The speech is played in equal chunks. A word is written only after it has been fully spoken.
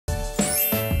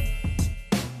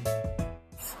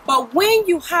But when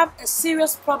you have a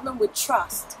serious problem with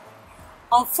trust,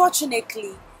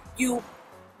 unfortunately, you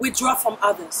withdraw from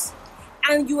others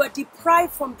and you are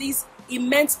deprived from these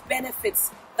immense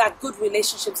benefits that good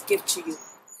relationships give to you.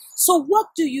 So what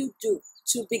do you do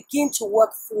to begin to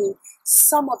work through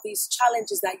some of these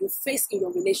challenges that you face in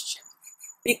your relationship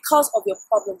because of your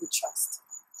problem with trust?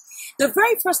 The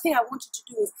very first thing I want you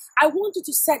to do is I want you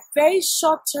to set very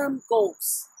short-term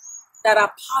goals that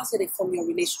are positive from your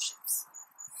relationships.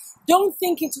 Don't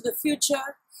think into the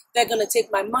future, they're going to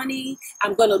take my money,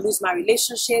 I'm going to lose my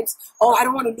relationships, or I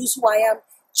don't want to lose who I am.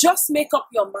 Just make up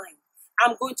your mind.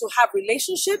 I'm going to have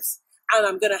relationships and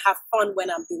I'm going to have fun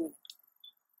when I'm doing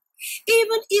it.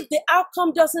 Even if the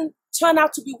outcome doesn't turn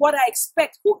out to be what I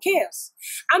expect, who cares?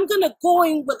 I'm going to go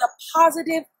in with a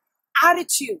positive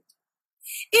attitude.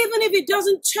 Even if it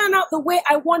doesn't turn out the way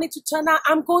I want it to turn out,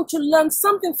 I'm going to learn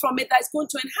something from it that is going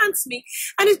to enhance me,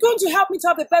 and it's going to help me to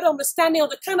have a better understanding of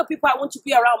the kind of people I want to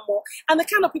be around more and the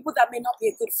kind of people that may not be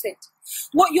a good fit.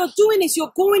 What you're doing is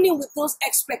you're going in with those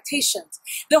expectations.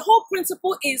 The whole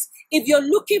principle is if you're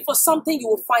looking for something, you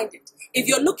will find it. If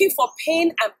you're looking for pain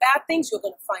and bad things, you're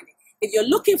going to find it. If you're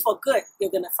looking for good,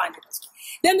 you're going to find it as well.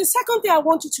 Then the second thing I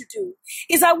want you to do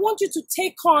is I want you to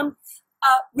take on a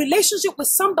relationship with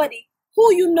somebody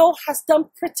who you know has done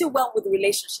pretty well with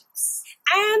relationships,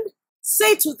 and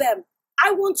say to them,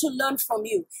 I want to learn from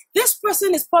you. This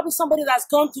person is probably somebody that's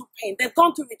gone through pain, they've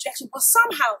gone through rejection, but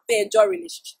somehow they enjoy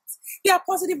relationships. They are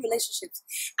positive relationships,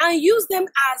 and use them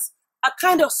as a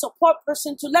kind of support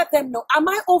person to let them know, am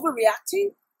I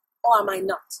overreacting or am I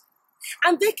not?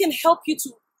 And they can help you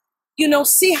to,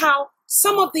 see how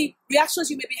some of the reactions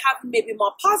you may be having may be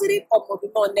more positive or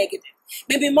maybe more negative.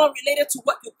 Maybe more related to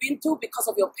what you've been through because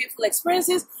of your painful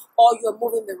experiences, or you're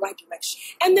moving in the right direction.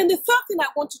 And then the third thing I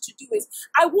want you to do is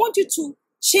I want you to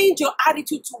change your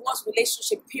attitude towards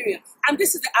relationship, period. And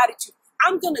this is the attitude.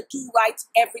 I'm going to do right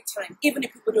every time, even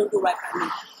if people don't do right by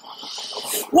me.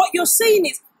 What you're saying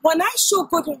is, when I show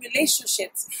good in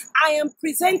relationships, I am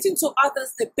presenting to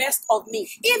others the best of me.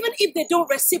 Even if they don't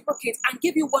reciprocate and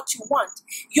give you what you want,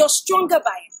 you're stronger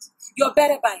by it. You're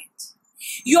better by it.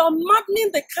 You're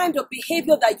modeling the kind of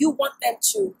behavior that you want them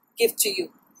to give to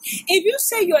you. If you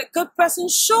say you're a good person,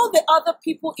 show the other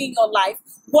people in your life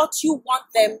what you want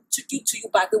them to do to you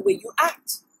by the way you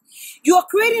act. You are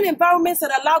creating environments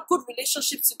that allow good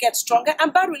relationships to get stronger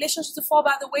and bad relationships to fall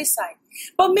by the wayside.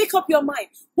 But make up your mind.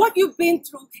 What you've been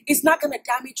through is not going to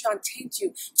damage you and taint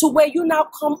you to where you now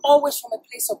come always from a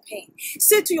place of pain.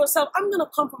 Say to yourself, I'm going to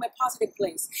come from a positive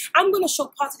place. I'm going to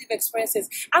show positive experiences.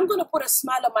 I'm going to put a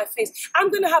smile on my face. I'm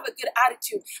going to have a good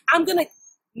attitude. I'm going to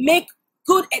make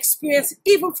good experience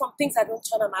even from things that don't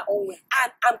turn out my own way.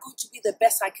 And I'm going to be the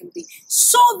best I can be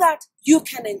so that you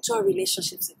can enjoy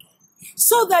relationships again.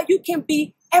 So that you can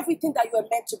be everything that you are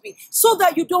meant to be. So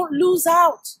that you don't lose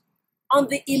out on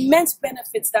the immense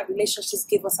benefits that relationships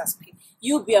give us as people.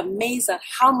 You'll be amazed at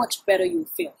how much better you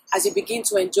feel as you begin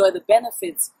to enjoy the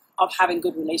benefits of having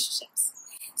good relationships.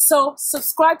 So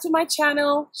subscribe to my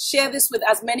channel, share this with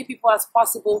as many people as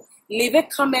possible, leave a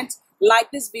comment,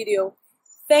 like this video.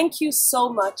 Thank you so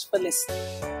much for listening.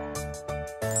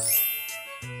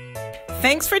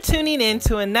 Thanks for tuning in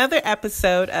to another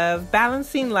episode of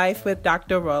Balancing Life with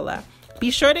Dr. Rola.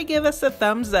 Be sure to give us a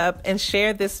thumbs up and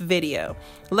share this video.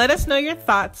 Let us know your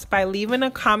thoughts by leaving a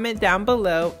comment down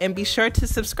below, and be sure to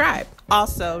subscribe.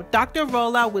 Also, Dr.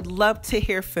 Rola would love to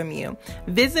hear from you.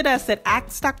 Visit us at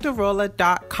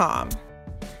AskDrRola.com.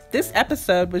 This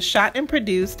episode was shot and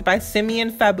produced by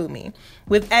Simeon Fabumi,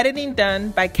 with editing done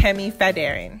by Kemi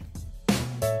Fadarian.